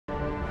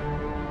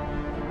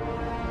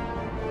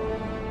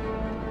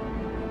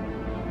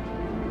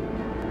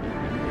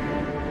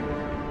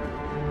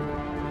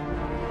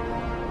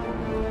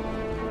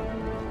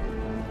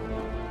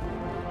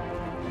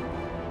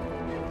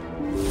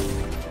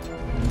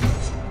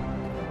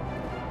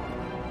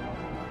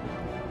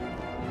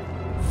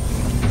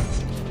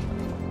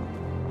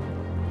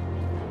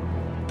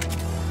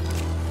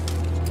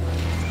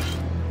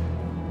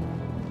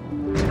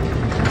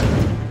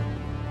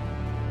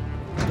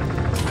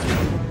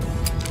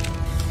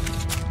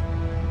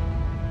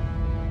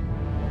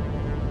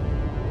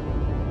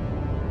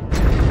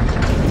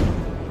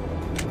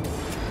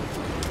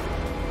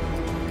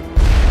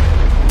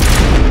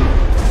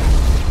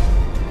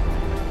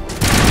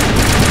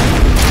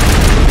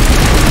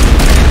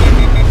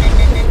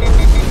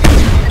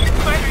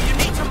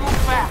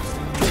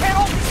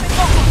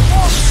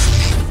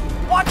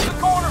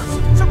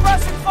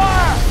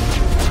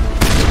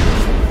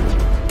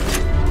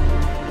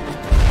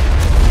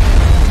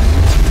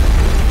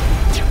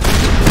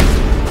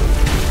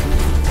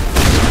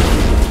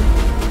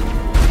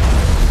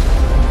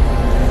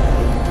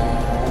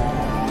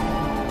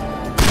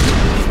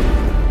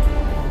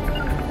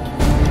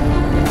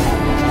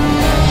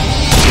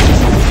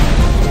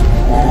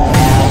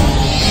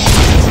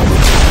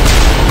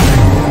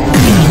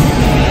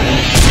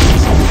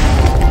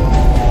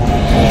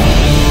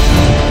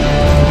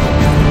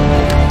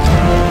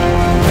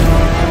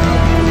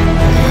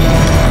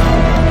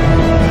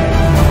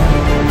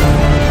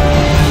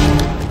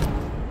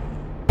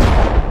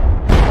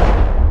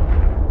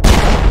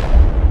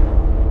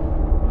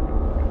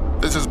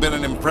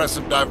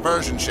impressive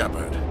diversion,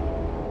 Shepard.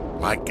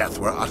 My Geth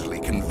were utterly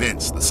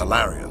convinced the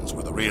Solarians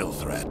were the real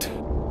threat.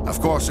 Of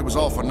course, it was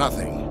all for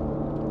nothing.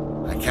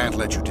 I can't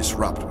let you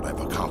disrupt what I've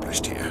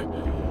accomplished here.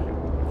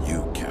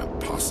 You can't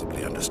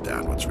possibly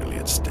understand what's really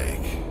at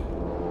stake.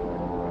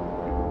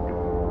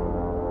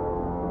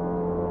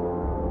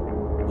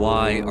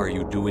 Why are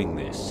you doing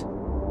this?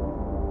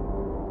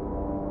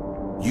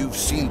 You've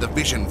seen the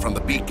vision from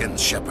the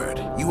beacons, Shepard.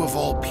 You of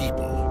all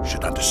people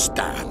should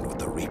understand what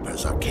the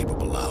Reapers are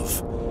capable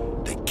of.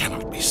 They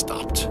cannot be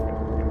stopped.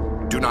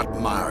 Do not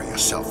mire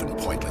yourself in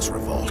pointless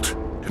revolt.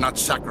 Do not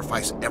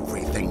sacrifice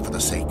everything for the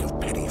sake of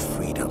petty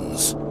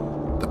freedoms.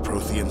 The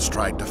Protheans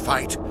tried to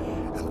fight,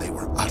 and they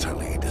were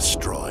utterly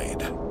destroyed.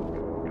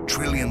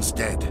 Trillions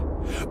dead.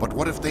 But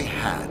what if they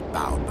had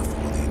bowed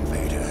before the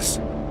invaders?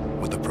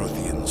 Would the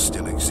Protheans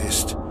still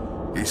exist?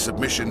 Is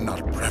submission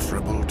not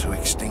preferable to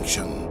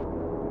extinction?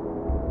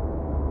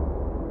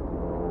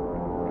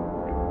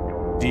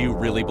 Do you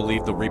really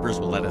believe the Reapers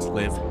will let us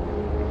live?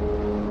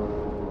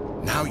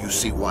 Now you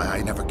see why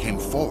I never came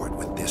forward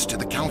with this to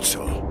the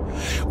Council.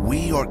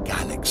 We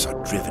organics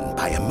are driven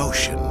by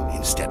emotion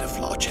instead of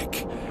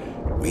logic.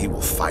 We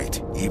will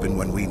fight even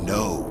when we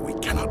know we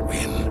cannot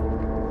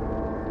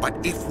win.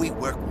 But if we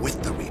work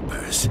with the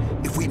Reapers,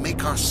 if we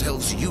make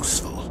ourselves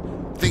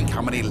useful, think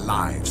how many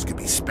lives could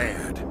be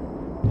spared.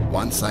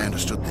 Once I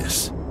understood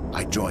this,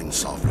 I joined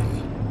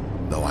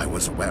Sovereign, though I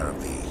was aware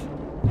of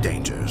the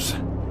dangers.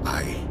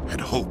 I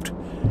had hoped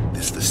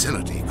this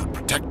facility could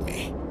protect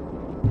me.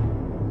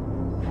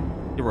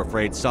 You're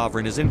afraid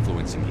Sovereign is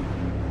influencing you.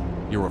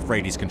 You're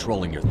afraid he's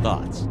controlling your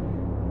thoughts.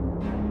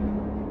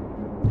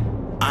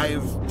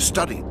 I've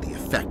studied the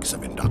effects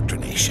of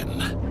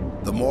indoctrination.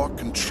 The more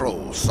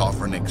control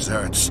Sovereign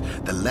exerts,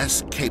 the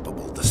less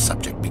capable the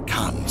subject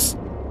becomes.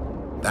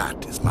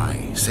 That is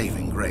my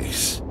saving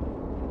grace.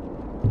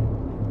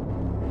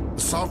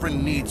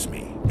 Sovereign needs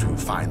me to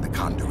find the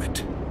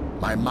conduit.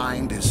 My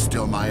mind is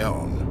still my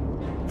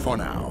own, for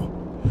now.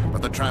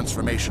 But the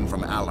transformation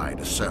from ally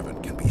to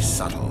servant can be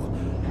subtle.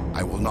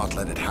 I will not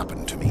let it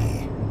happen to me.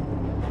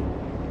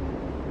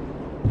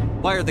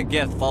 Why are the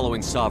Geth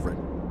following Sovereign?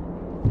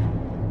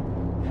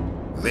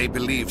 They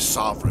believe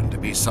Sovereign to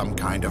be some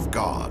kind of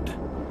god,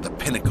 the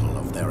pinnacle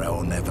of their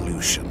own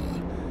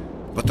evolution.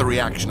 But the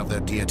reaction of their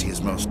deity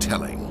is most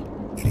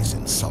telling. It is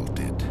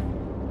insulted.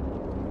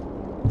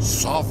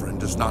 Sovereign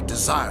does not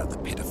desire the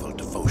pitiful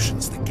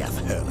devotions the Geth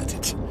hurl at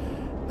it.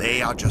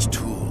 They are just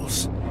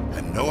tools,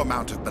 and no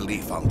amount of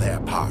belief on their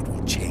part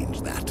will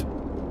change that.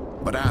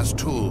 But as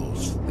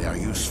tools, they are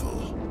useful.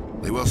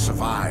 They will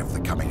survive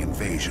the coming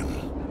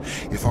invasion.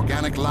 If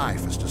organic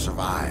life is to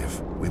survive,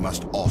 we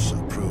must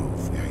also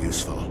prove we are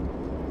useful.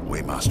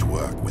 We must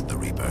work with the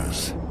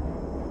Reapers.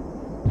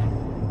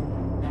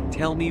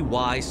 Tell me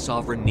why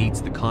Sovereign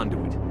needs the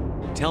conduit.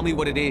 Tell me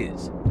what it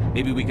is.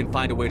 Maybe we can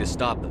find a way to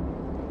stop them.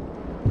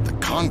 The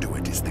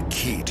conduit is the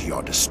key to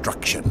your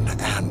destruction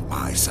and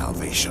my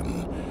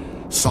salvation.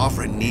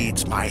 Sovereign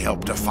needs my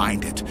help to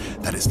find it.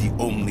 That is the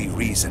only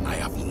reason I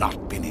have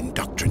not been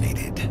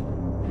indoctrinated.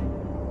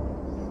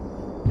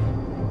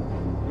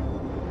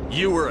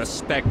 You were a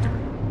Spectre.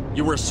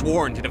 You were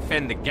sworn to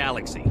defend the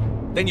galaxy.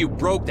 Then you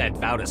broke that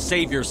vow to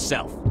save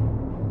yourself.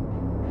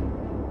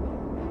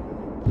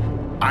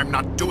 I'm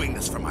not doing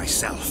this for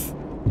myself.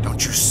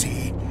 Don't you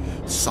see?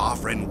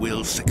 Sovereign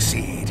will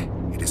succeed.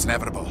 It is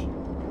inevitable.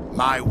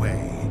 My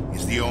way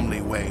is the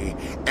only way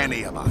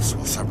any of us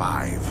will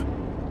survive.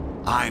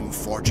 I'm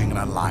forging an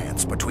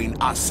alliance between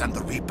us and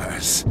the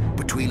Reapers,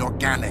 between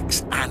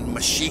organics and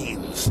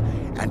machines.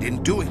 And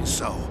in doing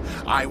so,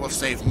 I will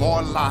save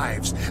more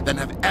lives than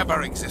have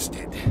ever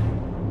existed.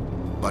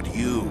 But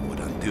you would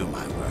undo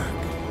my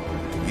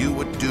work. You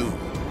would doom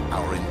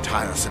our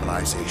entire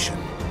civilization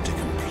to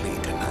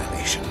complete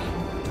annihilation.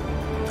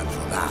 And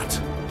for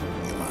that,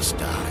 you must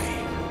die.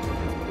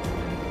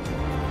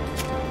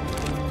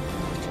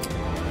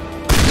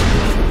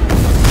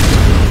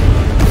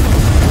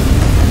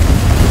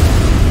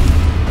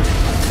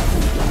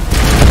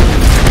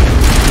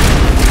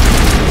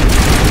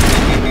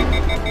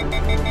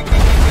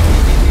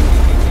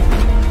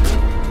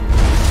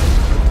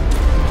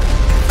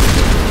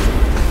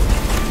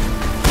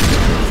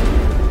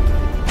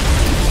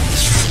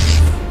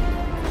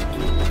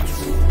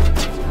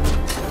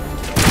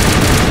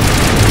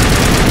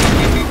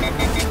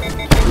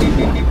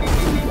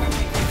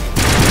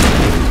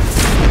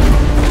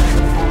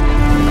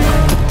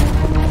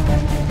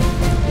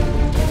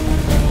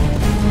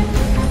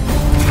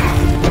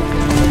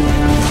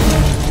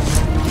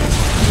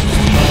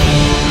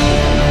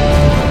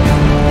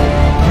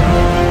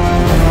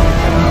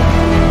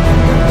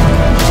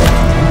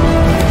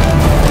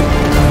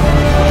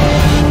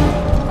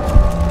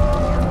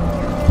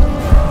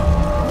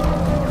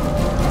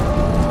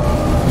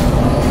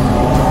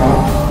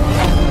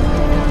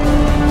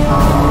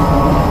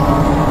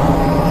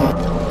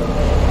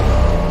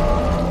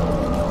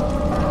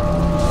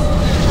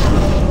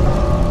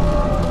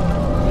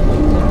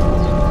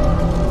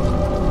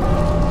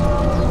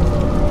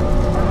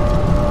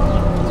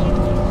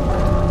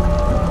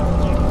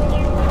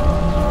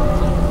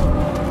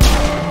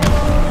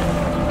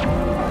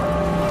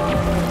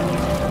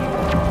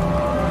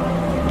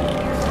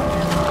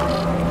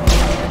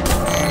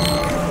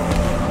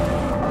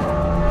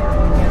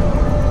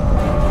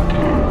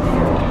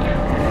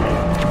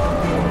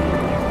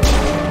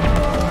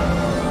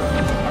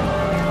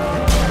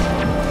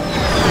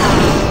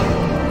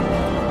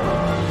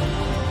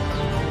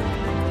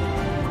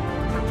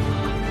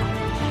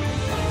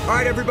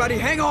 Alright, everybody,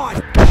 hang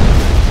on!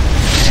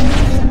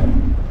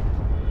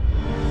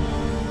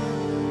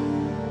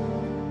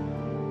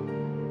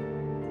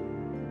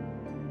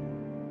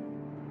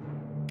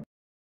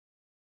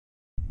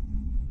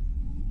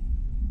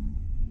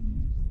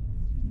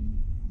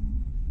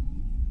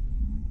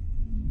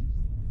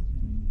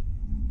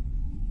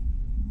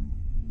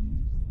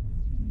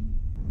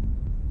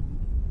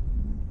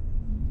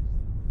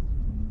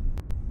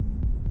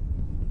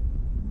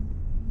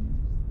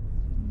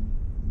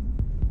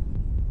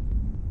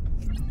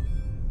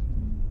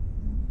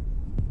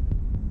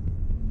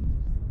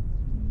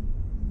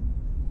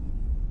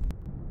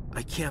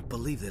 I can't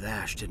believe that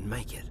Ash didn't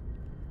make it.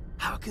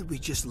 How could we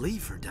just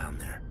leave her down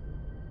there?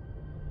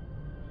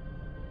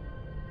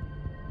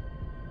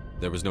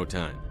 There was no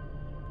time.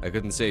 I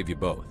couldn't save you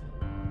both.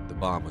 The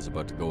bomb was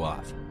about to go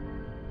off.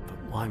 But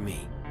why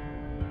me?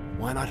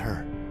 Why not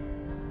her?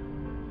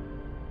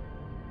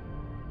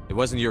 It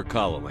wasn't your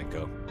call,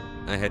 Alenko.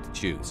 I had to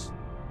choose.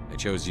 I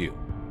chose you.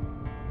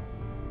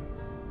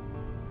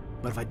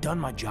 But if I'd done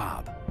my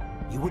job,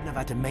 you wouldn't have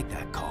had to make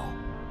that call.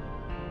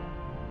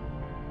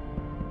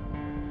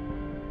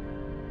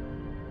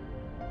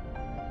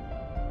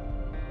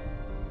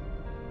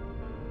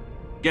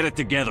 Get it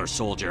together,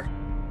 soldier.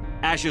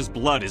 Ash's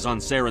blood is on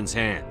Saren's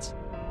hands.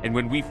 And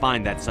when we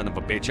find that son of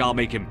a bitch, I'll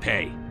make him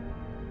pay.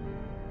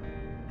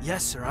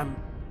 Yes, sir,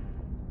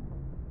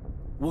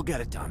 We'll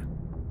get it done.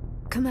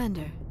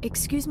 Commander,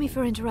 excuse me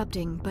for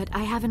interrupting, but I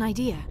have an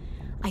idea.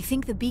 I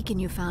think the beacon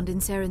you found in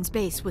Saren's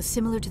base was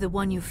similar to the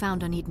one you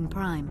found on Eden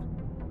Prime.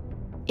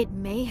 It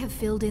may have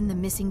filled in the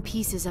missing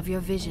pieces of your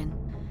vision.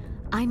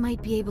 I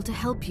might be able to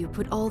help you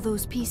put all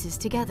those pieces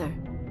together.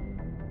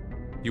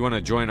 You want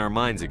to join our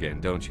minds again,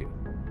 don't you?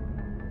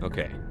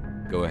 Okay,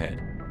 go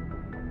ahead.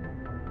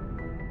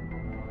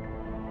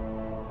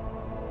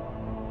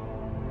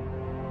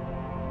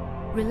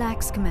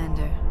 Relax,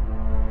 Commander.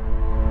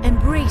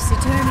 Embrace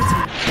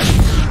eternity.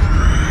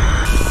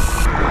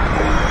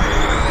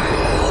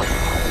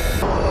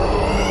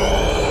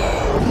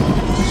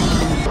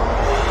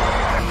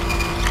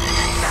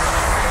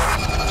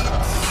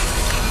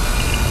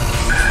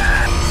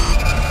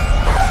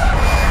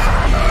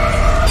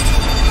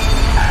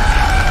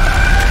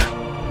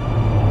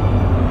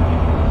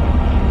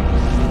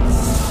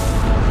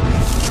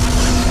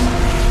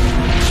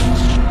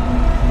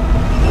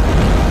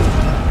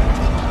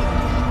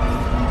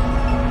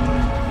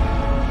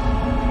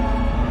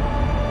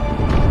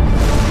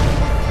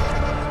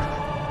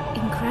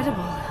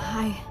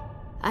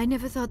 I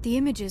never thought the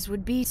images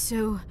would be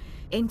so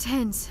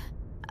intense.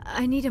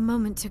 I need a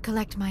moment to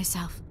collect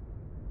myself.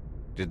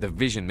 Did the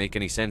vision make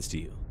any sense to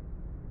you?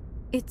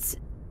 It's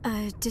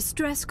a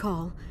distress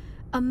call.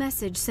 A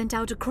message sent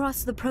out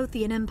across the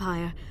Prothean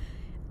Empire.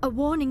 A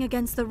warning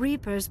against the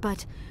Reapers,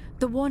 but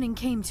the warning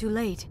came too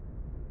late.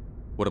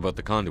 What about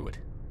the conduit?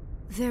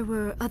 There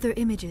were other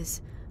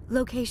images,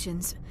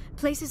 locations,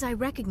 places I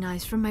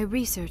recognized from my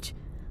research.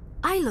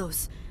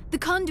 Ilos! The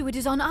conduit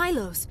is on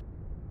Ilos!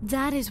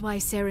 That is why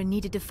Saren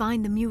needed to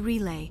find the Mu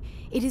relay.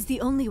 It is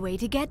the only way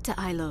to get to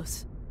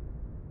Ilos.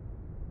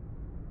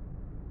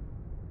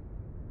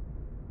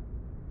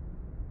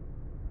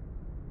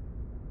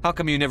 How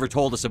come you never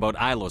told us about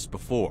Ilos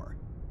before?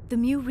 The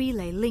Mu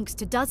relay links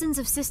to dozens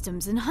of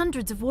systems and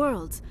hundreds of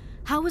worlds.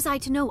 How was I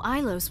to know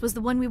Ilos was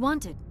the one we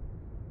wanted?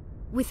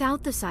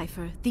 Without the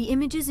cipher, the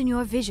images in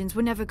your visions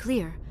were never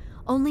clear.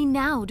 Only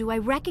now do I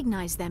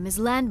recognize them as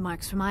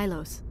landmarks from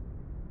Ilos.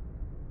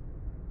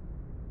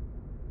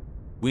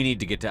 We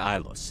need to get to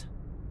Ilos.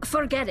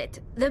 Forget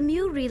it. The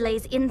Mu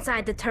relay's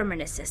inside the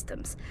Terminus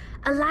systems.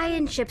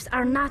 Alliance ships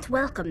are not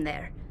welcome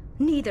there.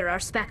 Neither are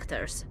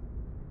Spectres.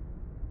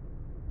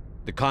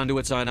 The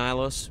conduit's on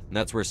Ilos, and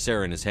that's where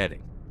Saren is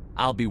heading.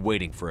 I'll be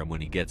waiting for him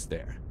when he gets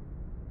there.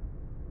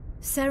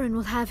 Saren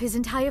will have his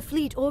entire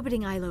fleet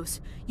orbiting Ilos.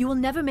 You will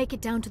never make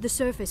it down to the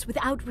surface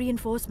without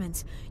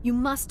reinforcements. You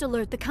must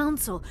alert the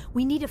Council.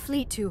 We need a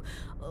fleet to...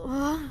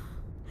 I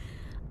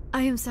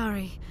am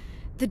sorry.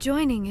 The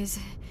joining is...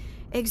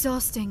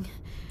 exhausting.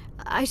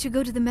 I should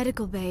go to the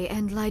medical bay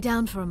and lie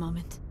down for a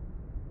moment.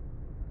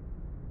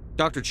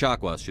 Dr.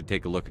 Chakwas should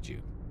take a look at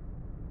you.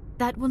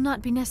 That will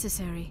not be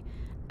necessary.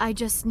 I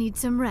just need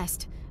some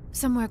rest.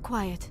 Somewhere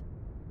quiet.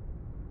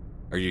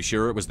 Are you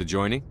sure it was the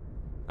joining?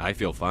 I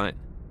feel fine.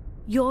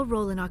 Your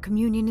role in our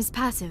communion is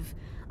passive.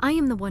 I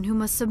am the one who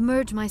must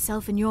submerge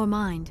myself in your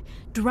mind,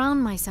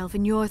 drown myself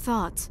in your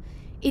thoughts.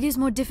 It is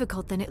more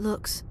difficult than it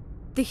looks.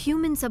 The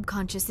human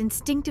subconscious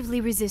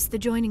instinctively resists the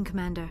joining,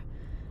 Commander.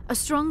 A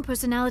strong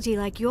personality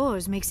like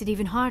yours makes it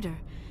even harder.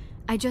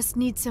 I just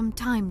need some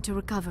time to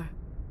recover.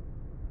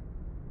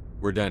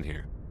 We're done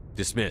here.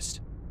 Dismissed.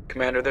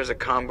 Commander, there's a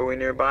comm buoy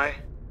nearby.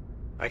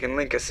 I can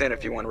link us in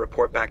if you want to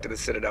report back to the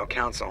Citadel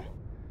Council.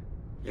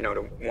 You know,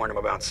 to warn them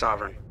about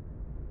Sovereign.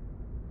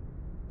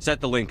 Set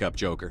the link up,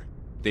 Joker.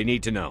 They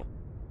need to know.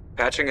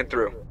 Patching it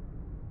through.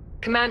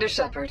 Commander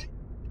Shepard,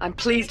 I'm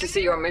pleased to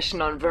see your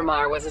mission on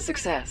Virmire was a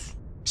success.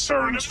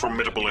 Saren is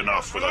formidable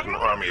enough without an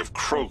army of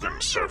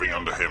Krogan serving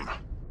under him.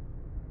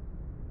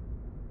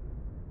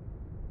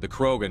 the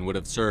Krogan would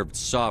have served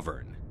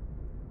Sovereign,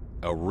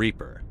 a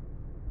Reaper.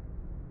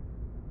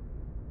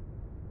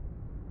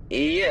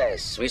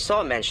 Yes, we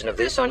saw mention of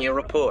this on your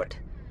report.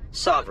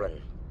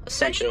 Sovereign,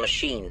 Ascension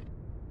machine,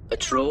 a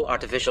true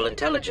artificial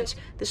intelligence.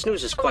 This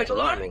news is quite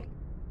alarming,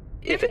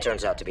 if it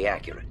turns out to be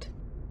accurate.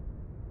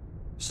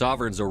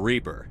 Sovereign's a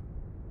Reaper.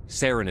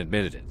 Saren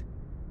admitted it.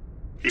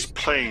 He's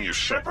playing you,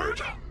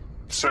 Shepard.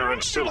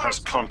 Saren still has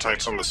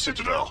contacts on the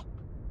Citadel.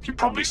 He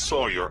probably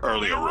saw your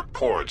earlier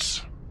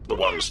reports. The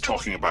ones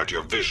talking about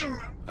your vision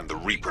and the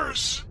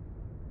Reapers.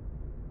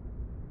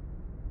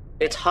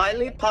 It's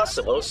highly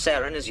possible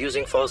Saren is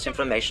using false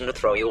information to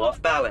throw you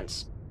off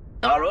balance.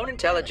 Our own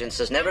intelligence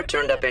has never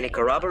turned up any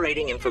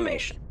corroborating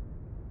information.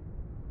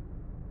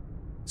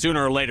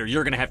 Sooner or later,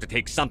 you're gonna have to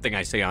take something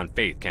I say on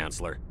faith,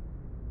 Counselor.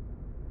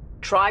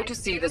 Try to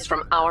see this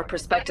from our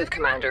perspective,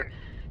 Commander.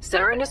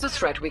 Saren is a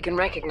threat we can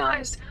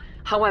recognize.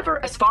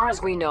 However, as far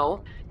as we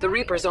know, the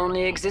Reapers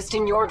only exist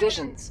in your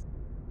visions.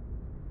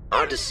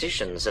 Our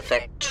decisions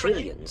affect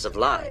trillions of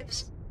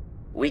lives.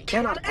 We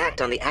cannot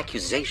act on the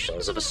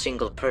accusations of a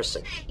single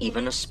person,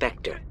 even a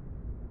Spectre.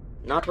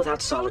 Not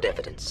without solid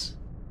evidence.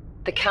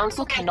 The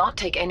Council cannot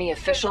take any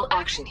official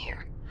action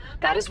here.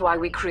 That is why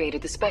we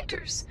created the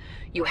Spectres.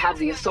 You have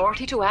the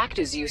authority to act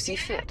as you see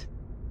fit.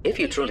 If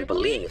you truly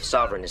believe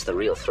Sovereign is the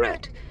real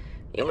threat,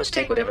 you must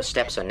take whatever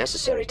steps are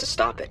necessary to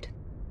stop it.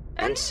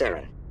 And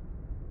Saren.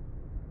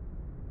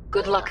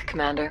 Good luck,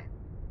 Commander.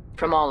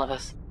 From all of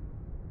us.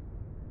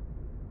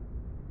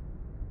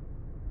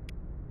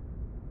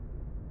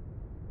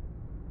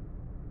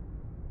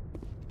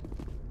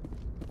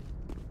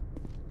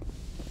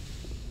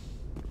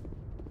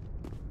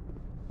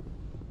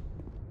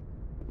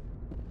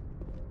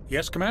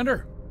 Yes,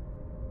 Commander?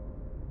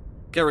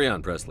 Carry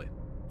on, Presley.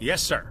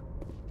 Yes, sir.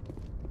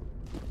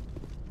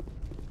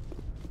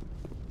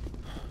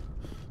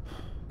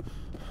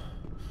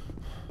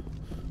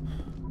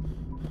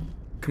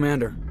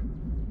 Commander,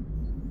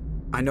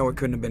 I know it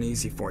couldn't have been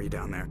easy for you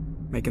down there.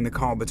 Making the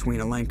call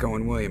between Alenko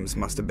and Williams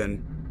must have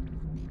been...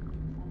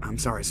 I'm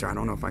sorry, sir. I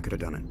don't know if I could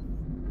have done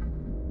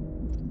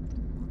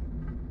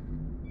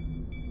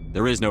it.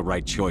 There is no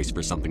right choice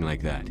for something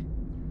like that.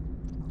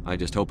 I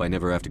just hope I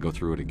never have to go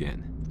through it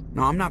again.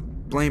 No, I'm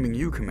not blaming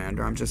you,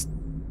 Commander. I'm just...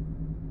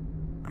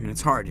 I mean,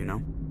 it's hard, you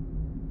know?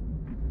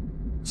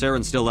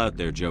 Saren's still out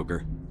there,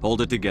 Joker.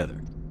 Hold it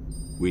together.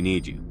 We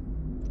need you.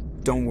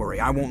 Don't worry,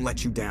 I won't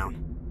let you down.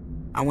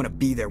 I want to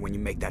be there when you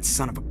make that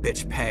son of a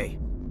bitch pay.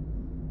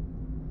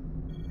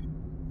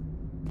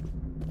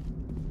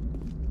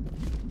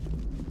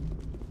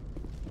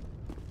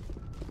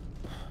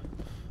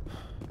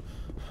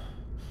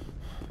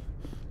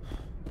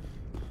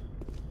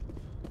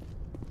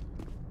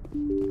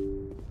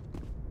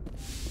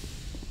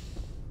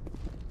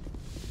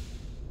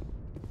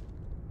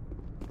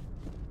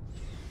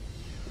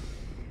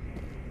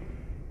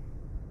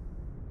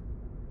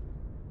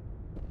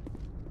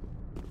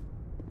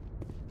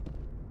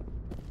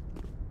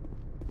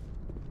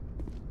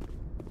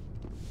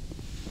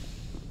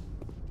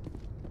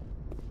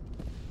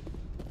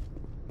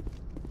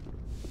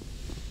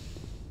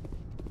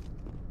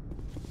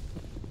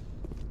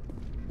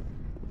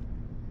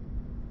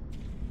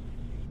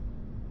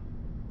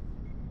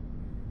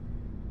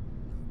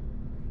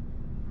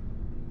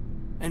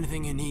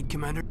 Anything you need,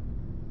 Commander?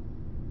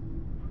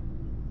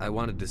 I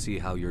wanted to see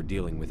how you're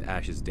dealing with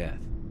Ash's death.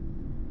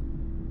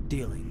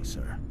 Dealing,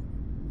 sir.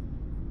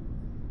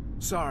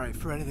 Sorry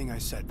for anything I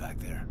said back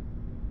there.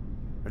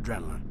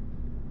 Adrenaline.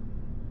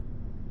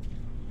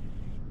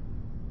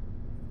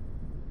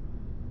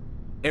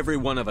 Every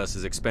one of us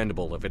is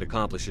expendable if it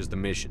accomplishes the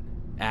mission.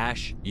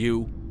 Ash,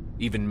 you,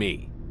 even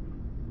me.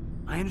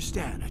 I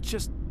understand. It's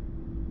just...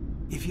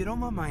 If you don't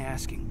mind my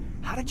asking,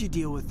 how did you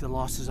deal with the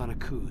losses on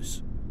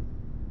Akuz?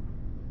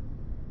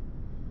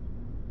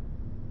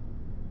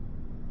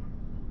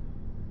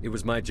 It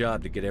was my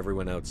job to get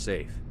everyone out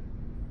safe.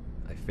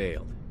 I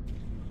failed.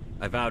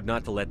 I vowed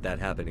not to let that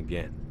happen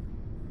again.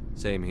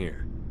 Same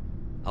here.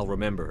 I'll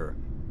remember her,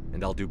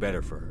 and I'll do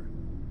better for her.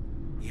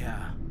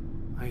 Yeah,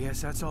 I guess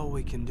that's all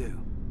we can do.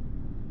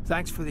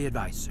 Thanks for the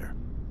advice, sir.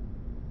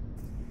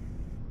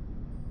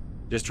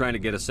 Just trying to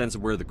get a sense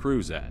of where the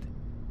crew's at.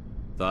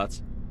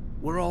 Thoughts?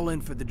 We're all in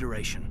for the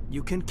duration.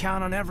 You can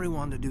count on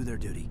everyone to do their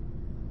duty.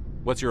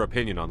 What's your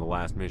opinion on the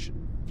last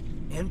mission?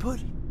 Input?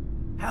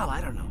 Hell,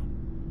 I don't know.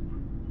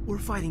 We're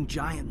fighting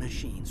giant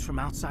machines from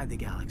outside the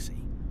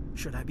galaxy.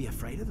 Should I be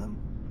afraid of them?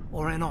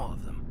 Or in awe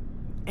of them?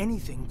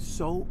 Anything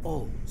so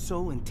old,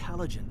 so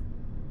intelligent.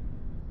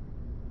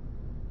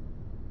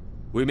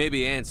 We may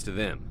be ants to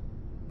them,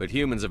 but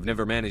humans have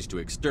never managed to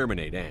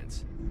exterminate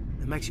ants.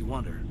 It makes you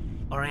wonder,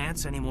 are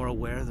ants any more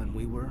aware than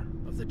we were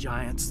of the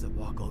giants that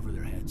walk over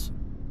their heads?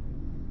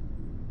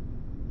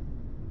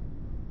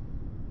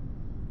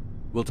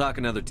 We'll talk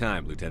another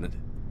time, Lieutenant.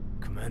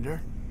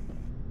 Commander?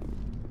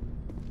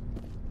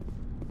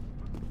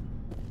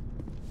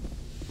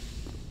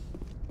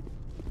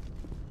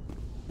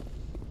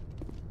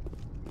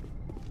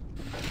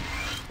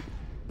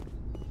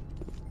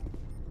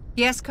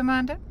 Yes,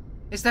 Commander?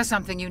 Is there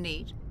something you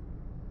need?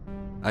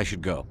 I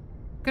should go.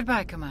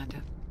 Goodbye,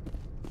 Commander.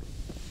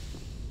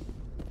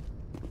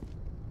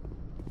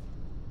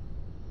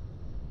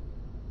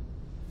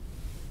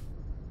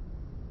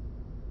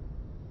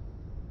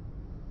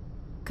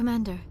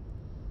 Commander,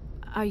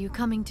 are you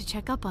coming to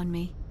check up on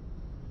me?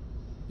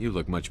 You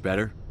look much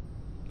better.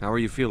 How are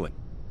you feeling?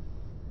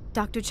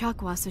 Dr.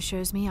 Chakwas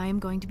assures me I am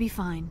going to be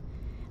fine.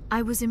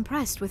 I was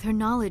impressed with her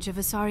knowledge of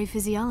Asari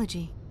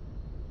physiology.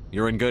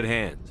 You're in good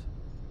hands.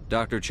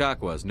 Dr.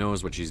 Chakwas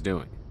knows what she's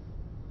doing.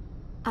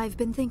 I've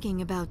been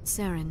thinking about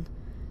Saren.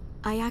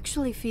 I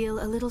actually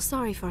feel a little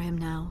sorry for him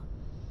now.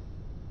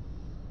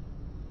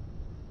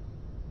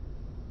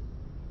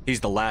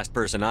 He's the last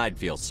person I'd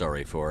feel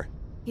sorry for.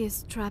 He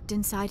is trapped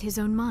inside his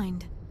own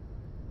mind.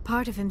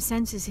 Part of him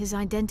senses his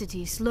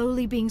identity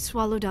slowly being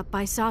swallowed up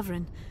by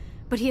Sovereign,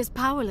 but he is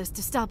powerless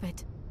to stop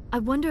it. I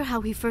wonder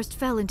how he first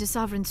fell into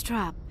Sovereign's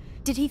trap.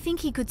 Did he think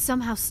he could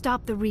somehow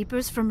stop the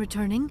Reapers from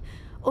returning?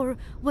 Or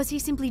was he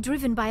simply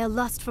driven by a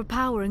lust for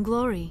power and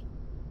glory?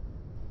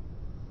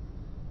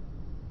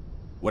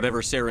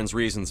 Whatever Saren's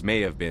reasons may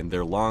have been,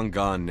 they're long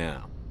gone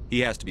now. He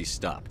has to be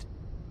stopped.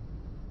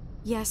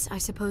 Yes, I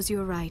suppose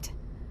you're right.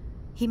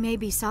 He may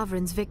be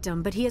Sovereign's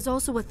victim, but he is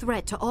also a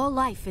threat to all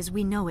life as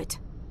we know it.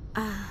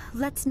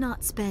 Let's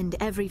not spend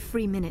every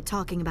free minute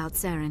talking about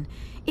Saren.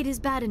 It is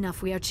bad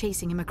enough we are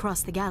chasing him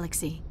across the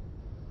galaxy.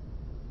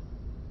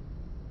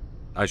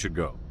 I should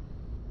go.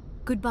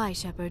 Goodbye,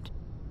 Shepard.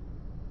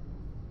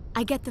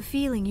 I get the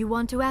feeling you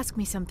want to ask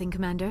me something,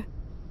 Commander.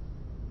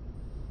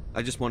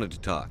 I just wanted to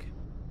talk.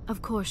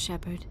 Of course,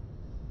 Shepard.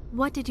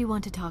 What did you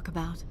want to talk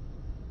about?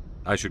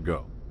 I should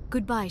go.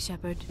 Goodbye,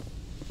 Shepard.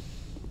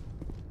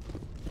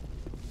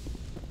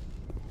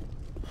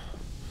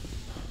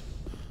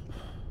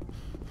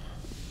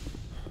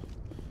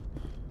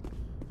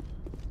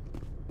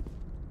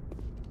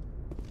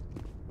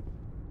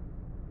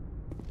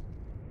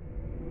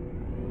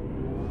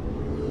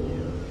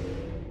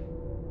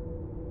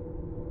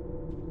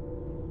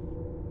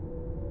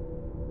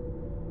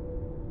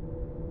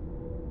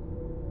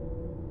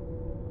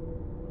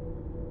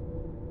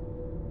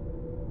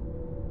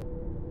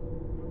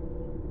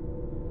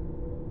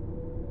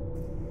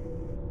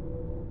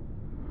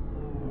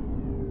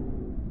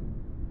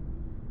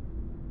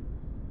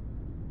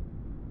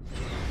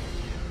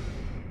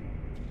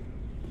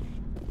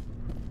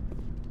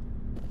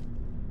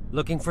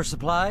 Looking for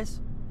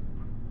supplies?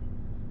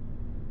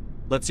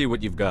 Let's see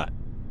what you've got.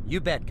 You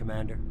bet,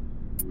 Commander.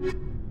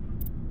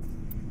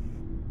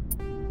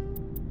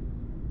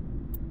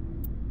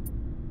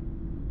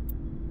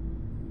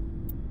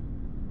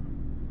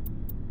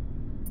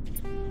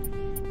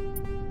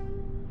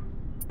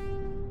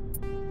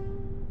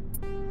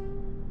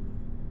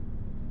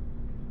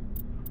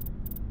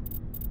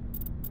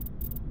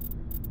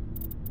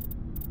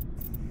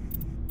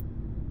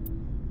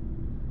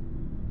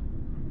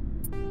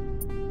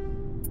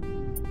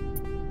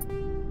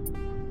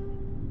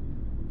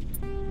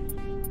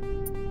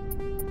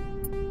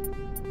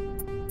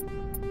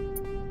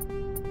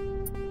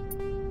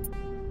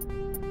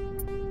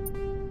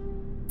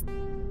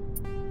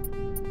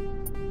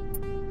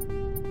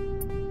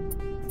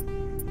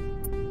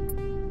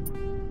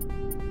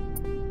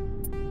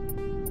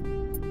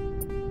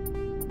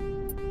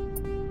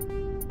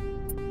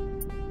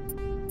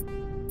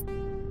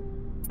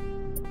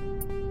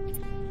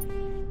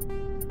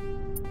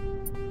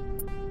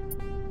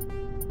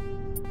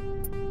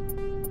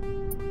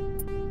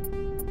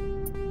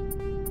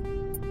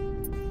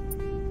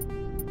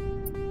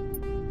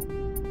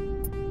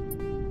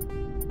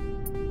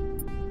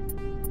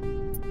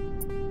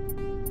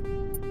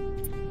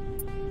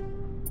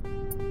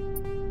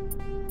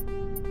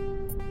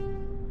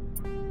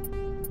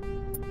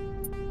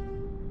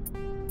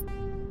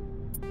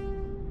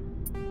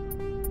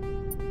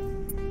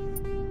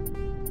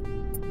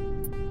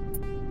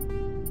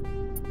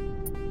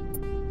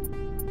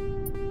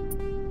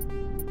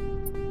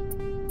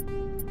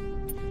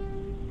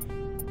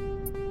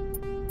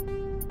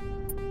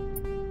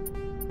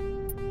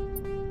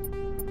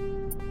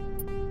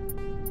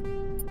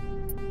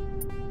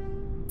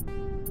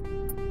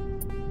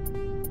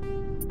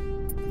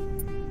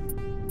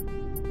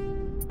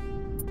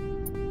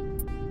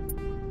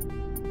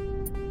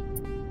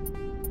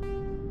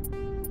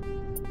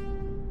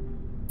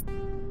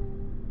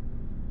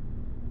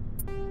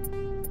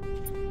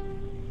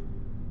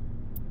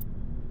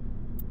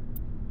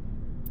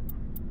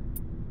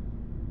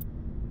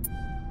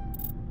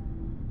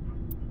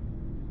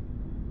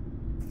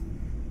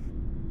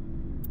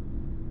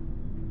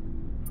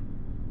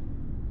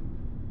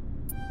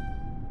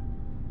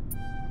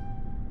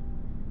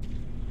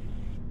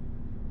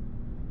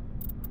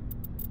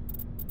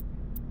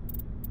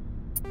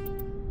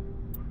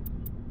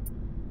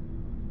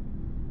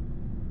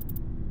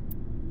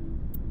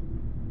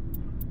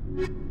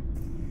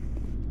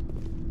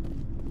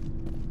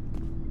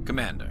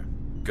 Commander,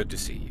 good to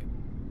see you.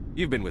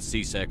 You've been with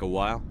CSEC a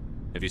while.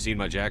 Have you seen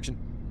much action?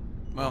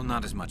 Well,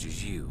 not as much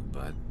as you,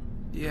 but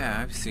yeah,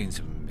 I've seen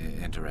some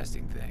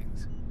interesting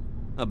things.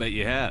 I'll bet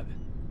you have.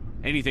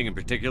 Anything in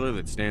particular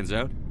that stands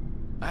out?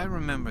 I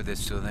remember this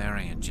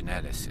Solarian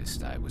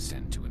geneticist I was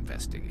sent to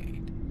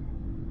investigate.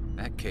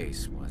 That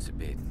case was a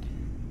bit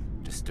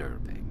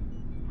disturbing.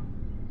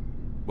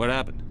 What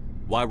happened?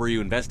 Why were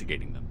you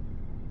investigating them?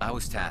 I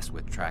was tasked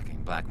with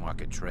tracking black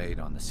market trade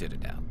on the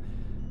Citadel.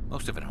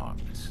 Most of it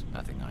harmless,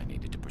 nothing I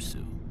needed to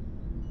pursue.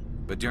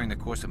 But during the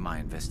course of my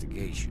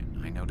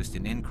investigation, I noticed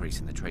an increase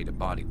in the trade of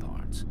body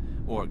parts,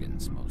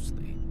 organs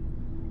mostly.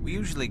 We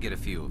usually get a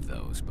few of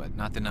those, but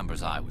not the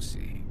numbers I was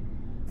seeing.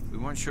 We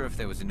weren't sure if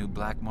there was a new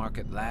black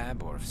market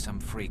lab or if some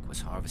freak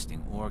was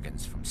harvesting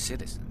organs from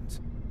citizens.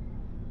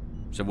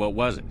 So what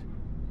was it?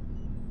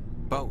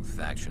 Both,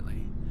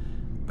 actually.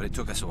 But it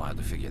took us a while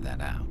to figure that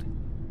out.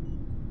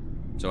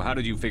 So how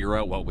did you figure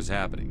out what was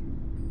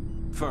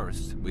happening?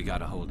 First, we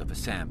got a hold of a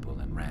sample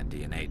and ran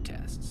DNA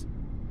tests.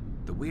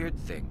 The weird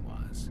thing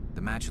was,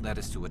 the match led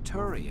us to a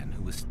Turian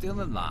who was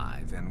still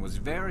alive and was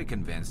very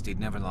convinced he'd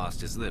never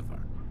lost his liver.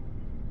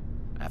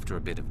 After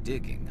a bit of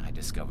digging, I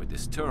discovered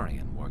this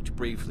Turian worked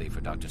briefly for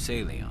Dr.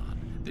 Salion,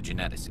 the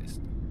geneticist.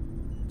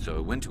 So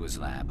I went to his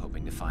lab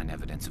hoping to find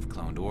evidence of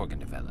cloned organ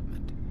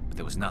development, but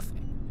there was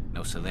nothing.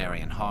 No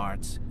Solarian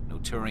hearts, no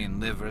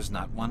Turian livers,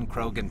 not one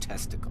Krogan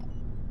testicle.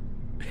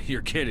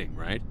 You're kidding,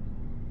 right?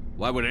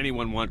 Why would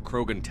anyone want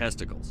Krogan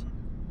testicles?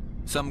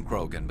 Some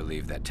Krogan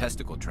believe that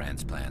testicle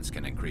transplants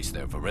can increase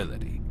their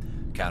virility,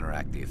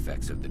 counteract the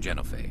effects of the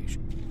genophage.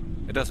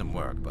 It doesn't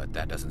work, but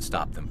that doesn't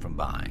stop them from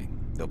buying.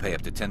 They'll pay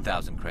up to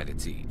 10,000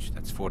 credits each.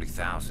 That's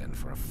 40,000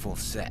 for a full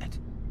set.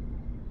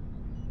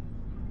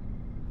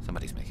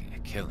 Somebody's making a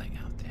killing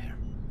out there.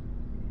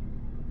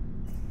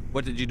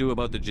 What did you do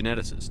about the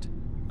geneticist?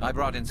 I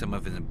brought in some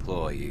of his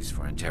employees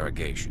for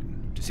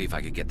interrogation, to see if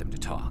I could get them to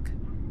talk.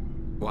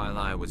 While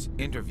I was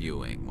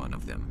interviewing one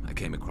of them, I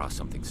came across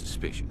something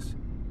suspicious.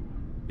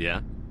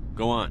 Yeah?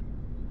 Go on.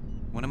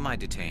 One of my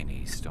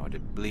detainees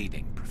started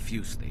bleeding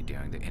profusely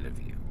during the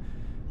interview.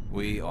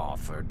 We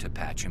offered to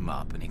patch him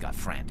up, and he got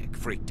frantic,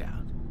 freaked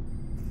out.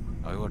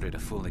 I ordered a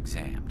full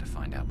exam to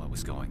find out what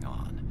was going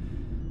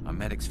on. Our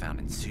medics found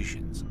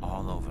incisions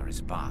all over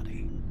his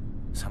body,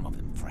 some of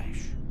them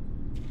fresh.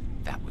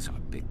 That was our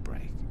big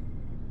break.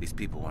 These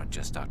people weren't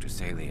just Dr.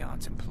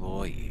 Salion's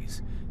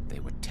employees.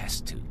 They were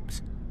test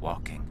tubes.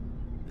 Walking,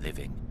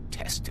 living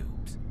test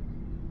tubes.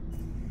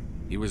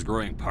 He was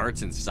growing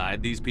parts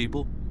inside these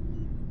people?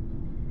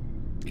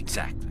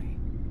 Exactly.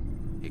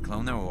 He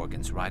cloned their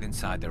organs right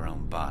inside their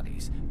own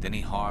bodies. Then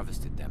he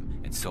harvested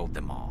them and sold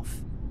them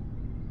off.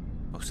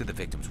 Most of the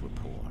victims were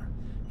poor.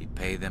 He'd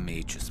pay them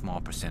each a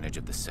small percentage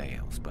of the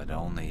sales, but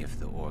only if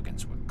the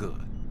organs were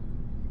good.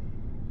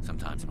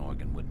 Sometimes an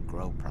organ wouldn't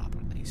grow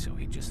properly, so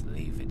he'd just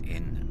leave it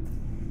in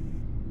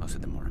them. Most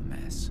of them were a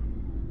mess,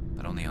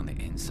 but only on the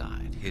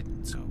inside,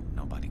 hidden so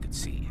nobody could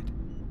see it.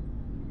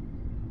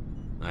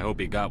 I hope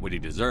he got what he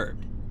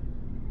deserved.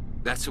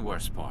 That's the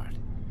worst part.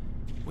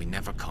 We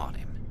never caught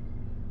him.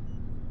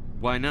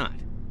 Why not?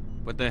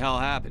 What the hell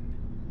happened?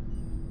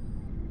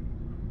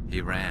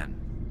 He ran,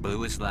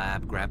 blew his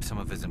lab, grabbed some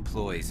of his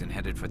employees, and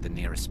headed for the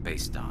nearest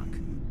space dock.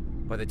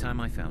 By the time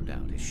I found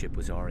out, his ship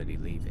was already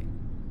leaving.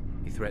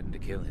 He threatened to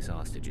kill his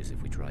hostages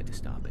if we tried to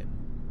stop him.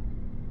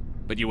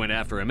 But you went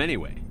after him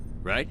anyway,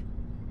 right?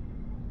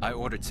 I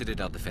ordered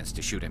Citadel Defense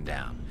to shoot him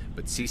down,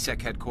 but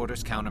CSEC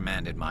headquarters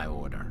countermanded my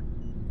order.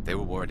 They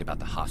were worried about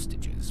the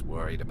hostages,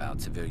 worried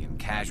about civilian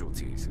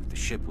casualties if the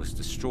ship was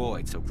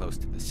destroyed so close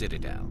to the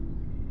Citadel.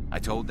 I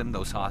told them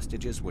those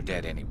hostages were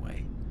dead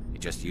anyway. He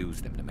just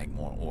used them to make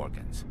more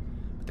organs,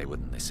 but they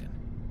wouldn't listen.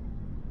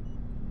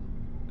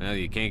 Well,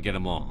 you can't get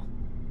them all.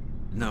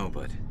 No,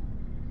 but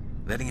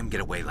letting him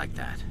get away like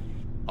that.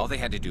 All they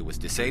had to do was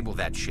disable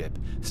that ship,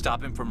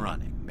 stop him from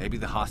running. Maybe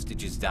the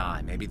hostages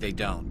die, maybe they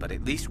don't, but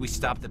at least we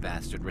stopped the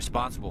bastard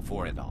responsible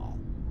for it all.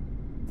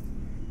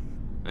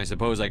 I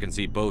suppose I can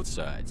see both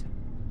sides.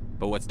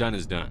 But what's done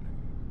is done.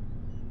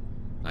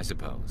 I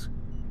suppose.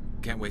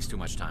 Can't waste too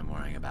much time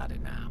worrying about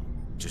it now.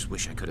 Just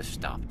wish I could have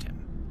stopped him.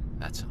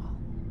 That's all.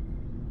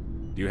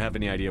 Do you have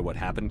any idea what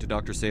happened to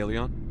Dr.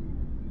 Salion?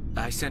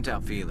 I sent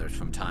out feelers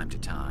from time to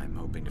time,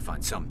 hoping to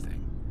find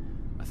something.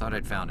 I thought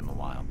I'd found him a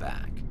while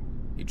back.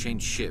 He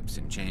changed ships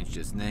and changed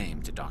his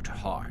name to Dr.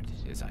 Hart,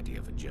 his idea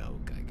of a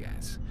joke, I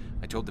guess.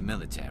 I told the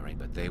military,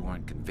 but they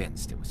weren't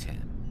convinced it was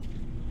him.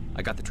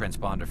 I got the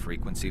transponder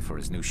frequency for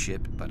his new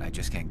ship, but I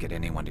just can't get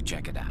anyone to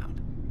check it out.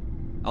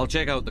 I'll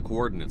check out the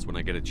coordinates when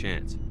I get a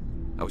chance.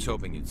 I was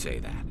hoping you'd say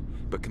that.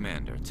 But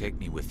Commander, take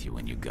me with you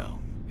when you go.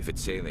 If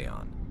it's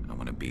Salion, I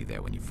want to be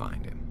there when you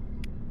find him.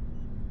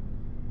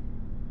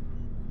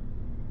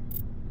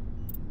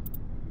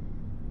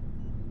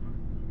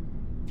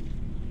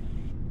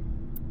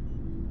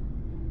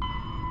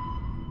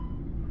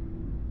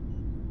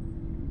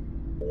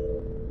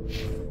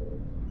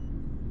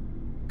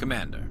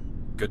 Commander,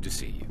 good to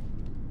see you.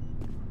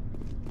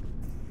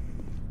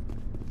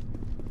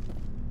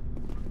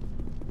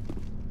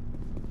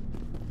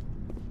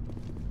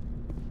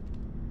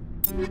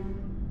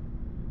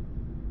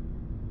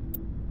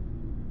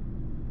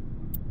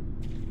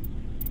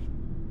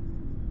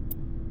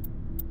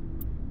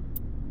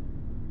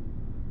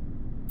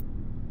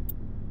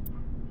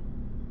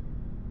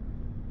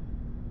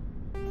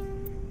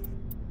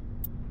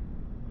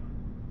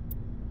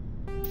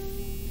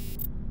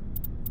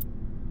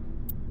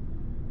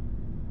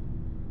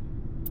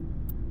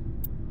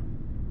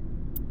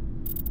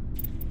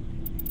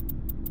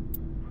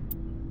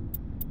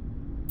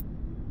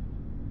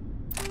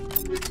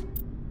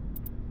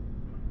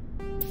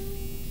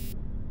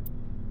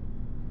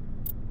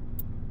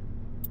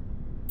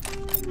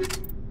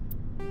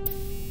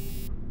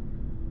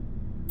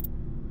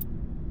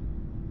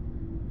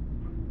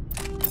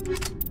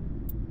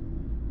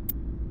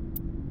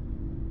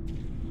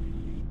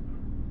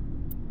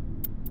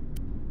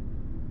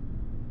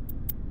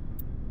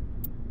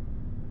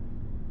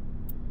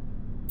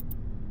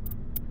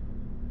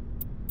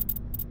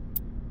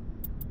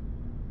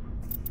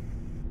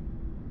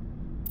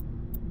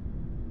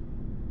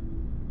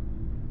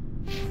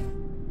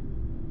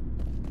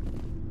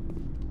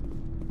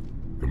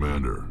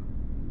 Commander,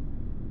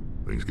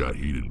 things got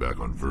heated back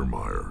on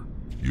Virmire.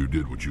 You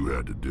did what you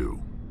had to do.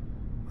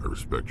 I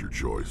respect your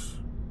choice.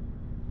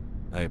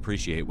 I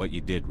appreciate what you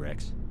did,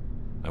 Rex.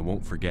 I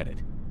won't forget it.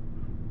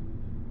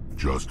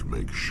 Just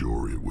make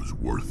sure it was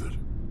worth it.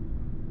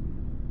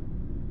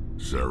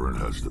 Saren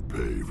has to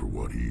pay for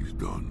what he's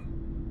done.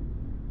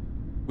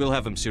 We'll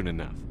have him soon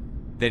enough.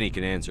 Then he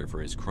can answer for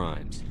his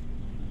crimes.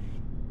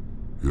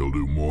 He'll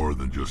do more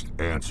than just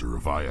answer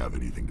if I have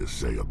anything to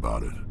say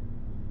about it.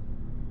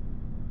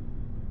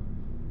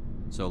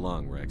 So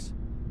long, Rex.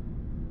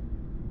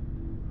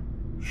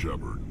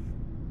 Shepard.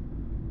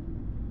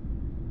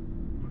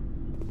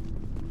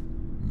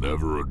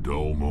 Never a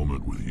dull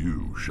moment with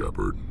you,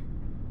 Shepard.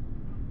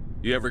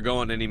 You ever go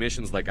on any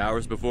missions like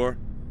ours before?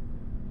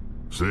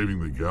 Saving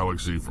the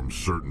galaxy from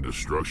certain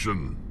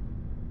destruction?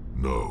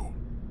 No.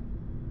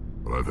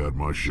 But I've had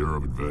my share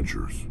of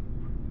adventures.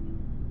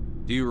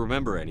 Do you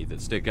remember any that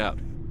stick out?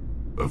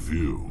 A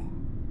few.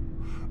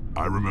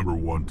 I remember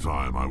one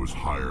time I was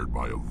hired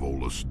by a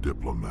Volus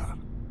diplomat.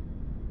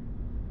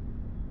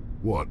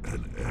 What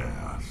an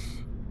ass.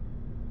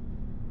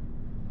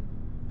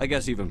 I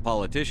guess even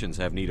politicians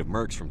have need of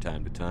mercs from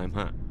time to time,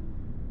 huh?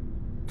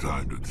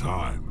 Time to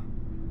time.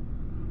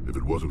 If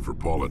it wasn't for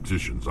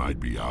politicians,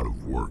 I'd be out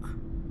of work.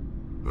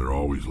 They're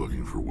always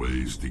looking for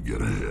ways to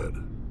get ahead.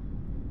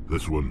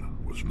 This one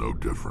was no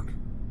different.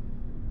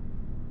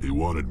 He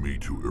wanted me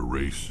to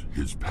erase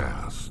his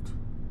past.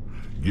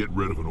 Get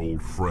rid of an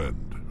old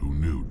friend who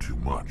knew too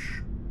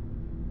much.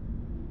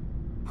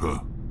 Huh.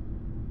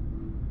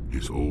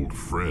 His old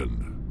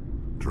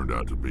friend turned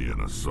out to be an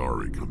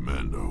Asari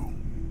commando.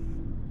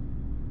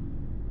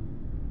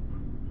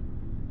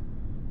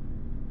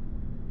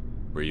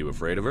 Were you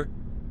afraid of her?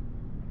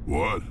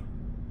 What?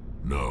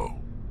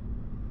 No.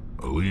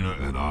 Alina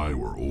and I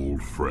were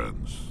old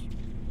friends.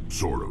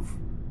 Sort of.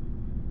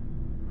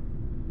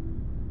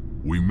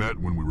 We met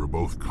when we were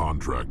both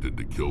contracted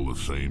to kill the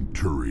same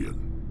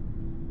Turian.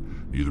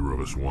 Neither of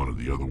us wanted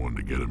the other one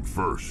to get him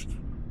first.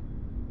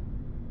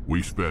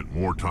 We spent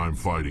more time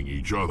fighting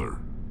each other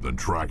than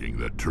tracking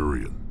that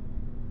Turian.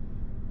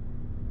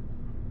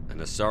 An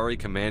Asari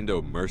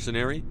commando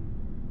mercenary?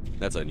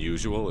 That's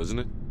unusual, isn't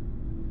it?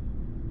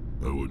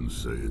 I wouldn't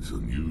say it's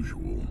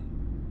unusual.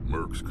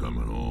 Mercs come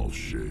in all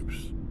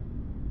shapes.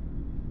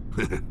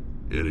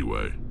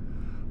 Anyway,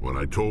 when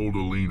I told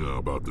Alina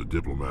about the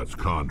diplomat's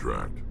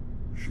contract,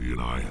 she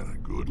and I had a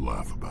good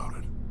laugh about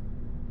it.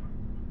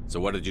 So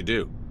what did you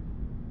do?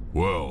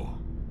 Well,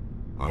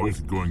 I was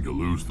going to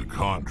lose the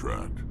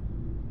contract,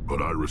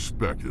 but I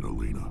respected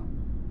Alina.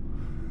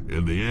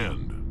 In the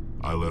end,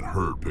 I let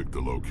her pick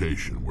the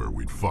location where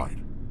we'd fight.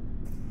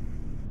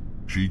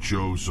 She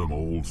chose some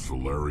old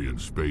Solarian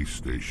space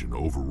station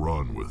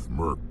overrun with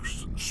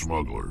mercs and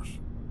smugglers.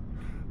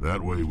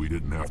 That way we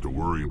didn't have to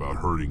worry about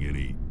hurting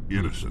any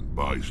innocent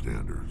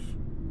bystanders.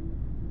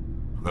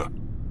 Huh.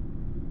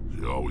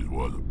 She always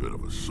was a bit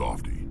of a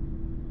softie.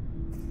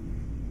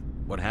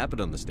 What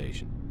happened on the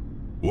station?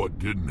 What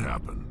didn't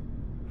happen?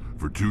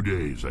 For 2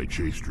 days I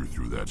chased her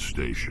through that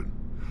station.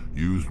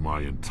 Used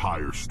my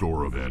entire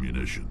store of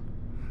ammunition.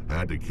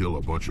 Had to kill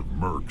a bunch of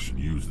mercs and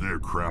use their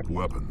crap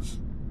weapons.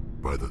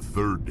 By the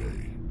 3rd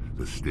day,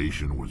 the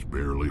station was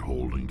barely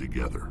holding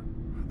together.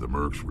 The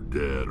mercs were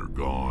dead or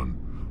gone,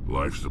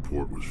 life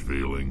support was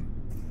failing,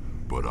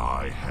 but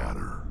I had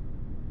her.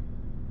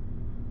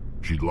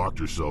 She'd locked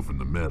herself in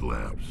the med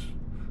labs.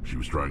 She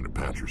was trying to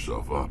patch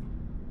herself up.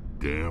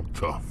 Damn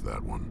tough,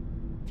 that one.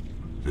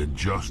 Then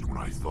just when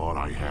I thought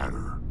I had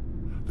her,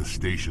 the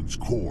station's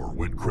core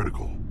went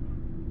critical.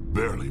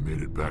 Barely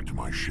made it back to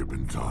my ship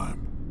in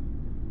time.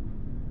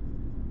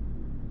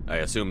 I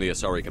assume the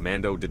Asari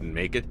commando didn't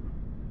make it?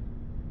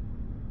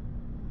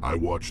 I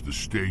watched the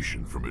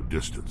station from a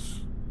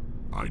distance.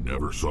 I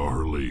never saw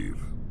her leave.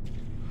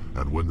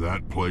 And when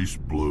that place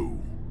blew,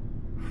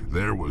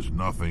 there was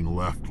nothing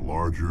left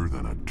larger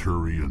than a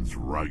Turian's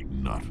right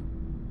nut.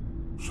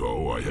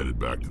 So I headed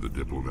back to the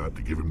diplomat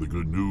to give him the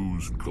good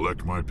news and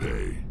collect my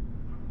pay.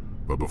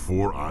 But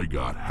before I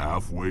got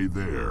halfway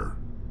there,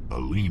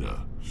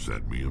 Alina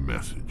sent me a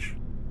message.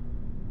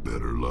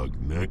 Better luck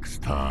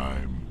next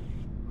time.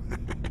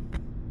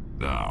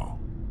 Now,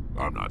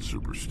 I'm not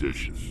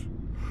superstitious,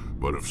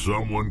 but if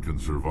someone can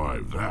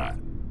survive that,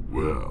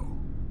 well,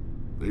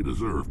 they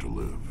deserve to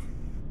live.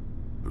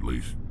 At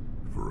least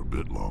for a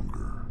bit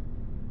longer.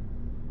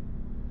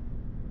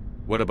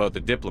 What about the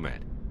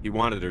diplomat? He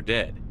wanted her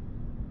dead.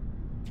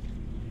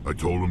 I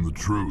told him the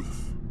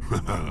truth.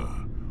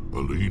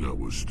 Alina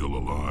was still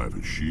alive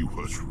and she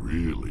was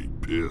really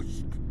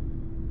pissed.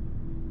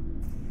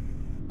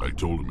 I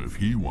told him if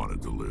he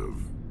wanted to live,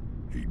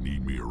 he'd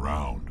need me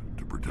around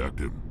to protect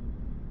him.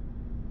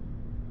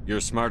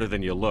 You're smarter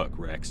than you look,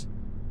 Rex.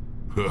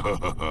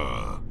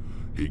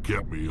 He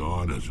kept me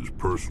on as his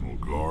personal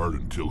guard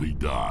until he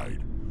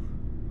died.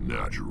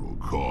 Natural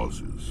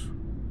causes.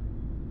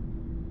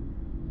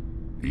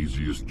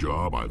 Easiest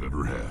job I've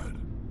ever had.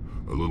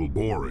 A little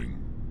boring,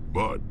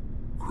 but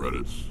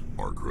credits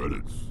are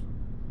credits.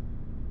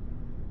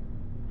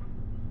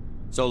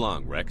 So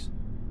long, Rex.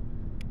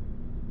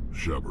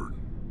 Shepard.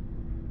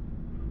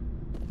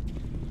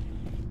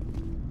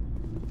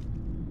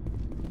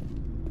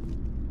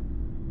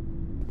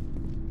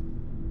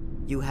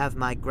 You have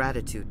my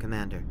gratitude,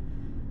 Commander.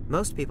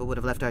 Most people would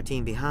have left our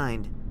team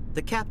behind.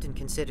 The captain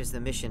considers the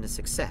mission a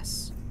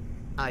success.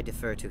 I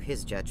defer to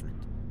his judgment.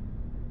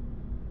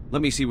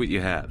 Let me see what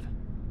you have.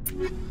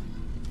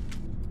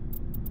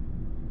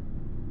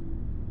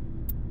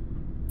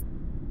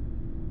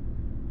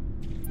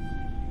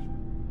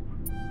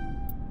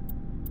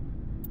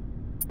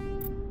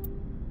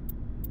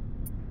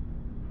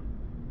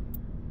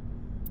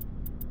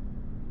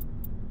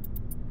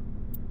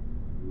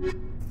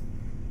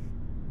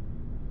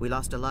 We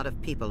lost a lot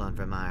of people on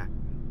Virmire.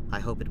 I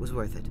hope it was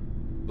worth it.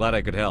 Glad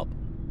I could help.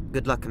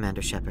 Good luck,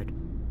 Commander Shepard.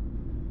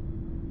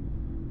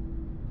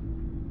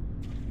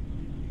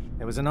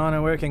 It was an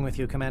honor working with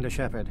you, Commander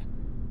Shepard.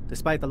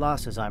 Despite the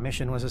losses, our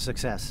mission was a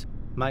success.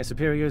 My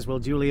superiors will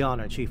duly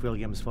honor Chief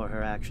Williams for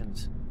her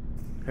actions.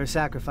 Her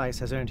sacrifice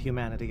has earned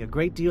humanity a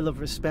great deal of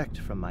respect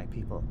from my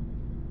people.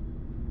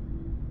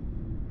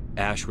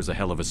 Ash was a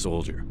hell of a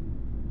soldier.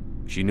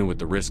 She knew what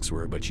the risks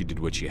were, but she did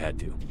what she had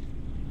to.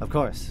 Of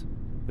course.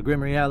 The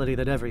grim reality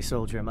that every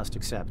soldier must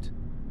accept.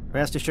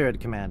 Rest assured,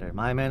 Commander,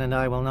 my men and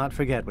I will not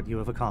forget what you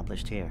have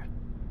accomplished here.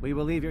 We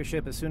will leave your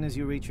ship as soon as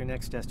you reach your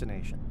next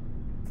destination.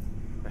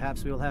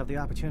 Perhaps we will have the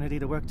opportunity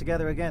to work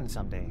together again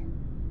someday.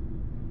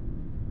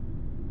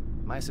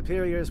 My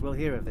superiors will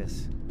hear of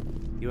this.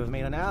 You have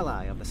made an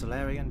ally of the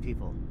Solarian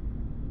people.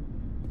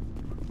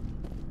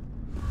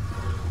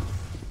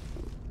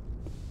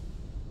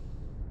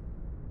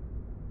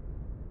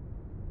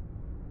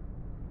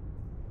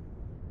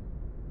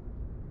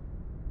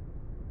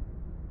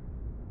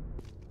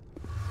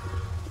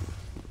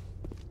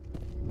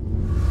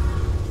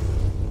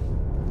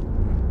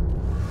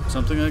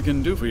 Something I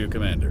can do for you,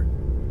 Commander.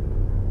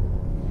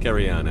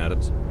 Carry on,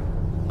 Adams.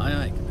 Aye,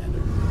 aye,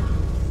 Commander.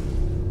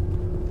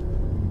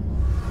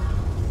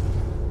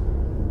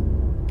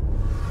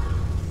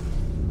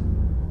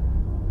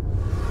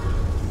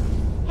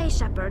 Hey,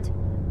 Shepard.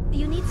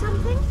 You need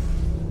something?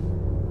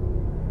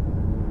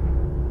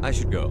 I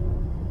should go.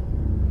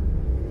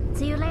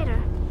 See you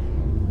later.